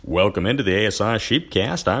Welcome into the ASI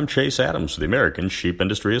Sheepcast. I'm Chase Adams, the American Sheep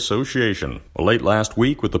Industry Association. Well, late last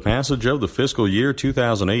week, with the passage of the fiscal year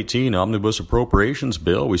 2018 Omnibus Appropriations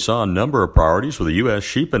Bill, we saw a number of priorities for the U.S.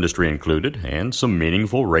 sheep industry included and some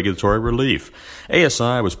meaningful regulatory relief.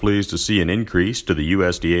 ASI was pleased to see an increase to the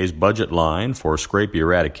USDA's budget line for scrapie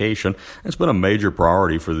eradication. It's been a major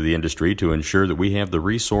priority for the industry to ensure that we have the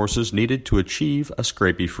resources needed to achieve a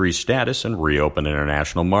scrapie-free status and reopen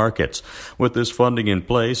international markets. With this funding in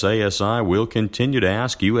place, ASI will continue to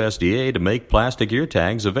ask USDA to make plastic ear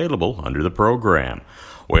tags available under the program.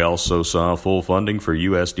 We also saw full funding for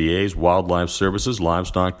USDA's Wildlife Services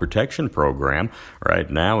Livestock Protection Program. Right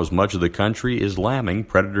now, as much of the country is lambing,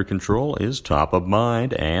 predator control is top of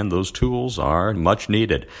mind, and those tools are much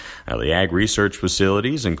needed. Now, the ag research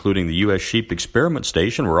facilities, including the U.S. Sheep Experiment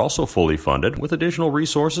Station, were also fully funded, with additional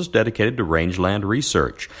resources dedicated to rangeland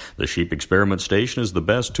research. The Sheep Experiment Station is the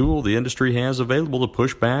best tool the industry has available to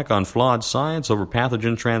push back on flawed science over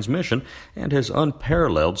pathogen transmission and has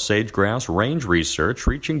unparalleled sage-grouse range research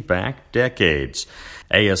reaching back decades.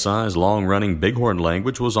 ASI's long-running Bighorn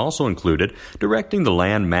language was also included, directing the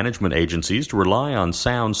land management agencies to rely on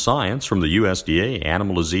sound science from the USDA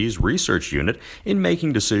Animal Disease Research Unit in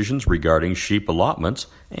making decisions regarding sheep allotments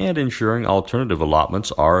and ensuring alternative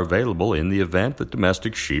allotments are available in the event that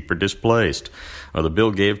domestic sheep are displaced. The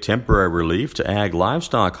bill gave temporary relief to ag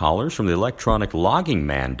livestock haulers from the electronic logging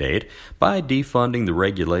mandate. By defunding the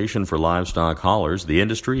regulation for livestock haulers, the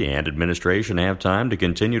industry and administration have time to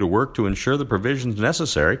continue to work to ensure the provisions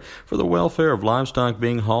necessary for the welfare of livestock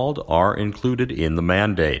being hauled are included in the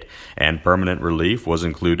mandate. And permanent relief was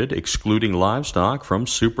included, excluding livestock from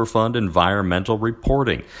Superfund environmental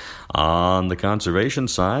reporting. On the conservation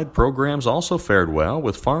side, programs also fared well,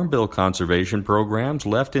 with Farm Bill conservation programs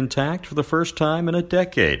left intact for the first time in a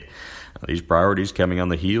decade. These priorities, coming on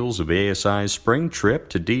the heels of ASI's spring trip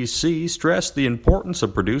to D.C., stress the importance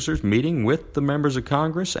of producers meeting with the members of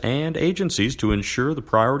Congress and agencies to ensure the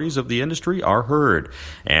priorities of the industry are heard.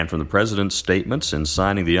 And from the President's statements in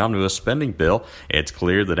signing the omnibus spending bill, it's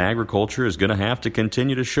clear that agriculture is going to have to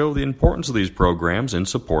continue to show the importance of these programs in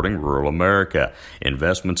supporting rural America.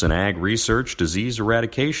 Investments in ag research, disease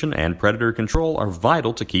eradication, and predator control are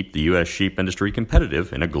vital to keep the U.S. sheep industry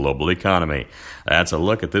competitive in a global economy. That's a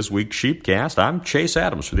look at this week's Sheepcast. I'm Chase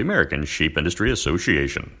Adams for the American Sheep Industry Association.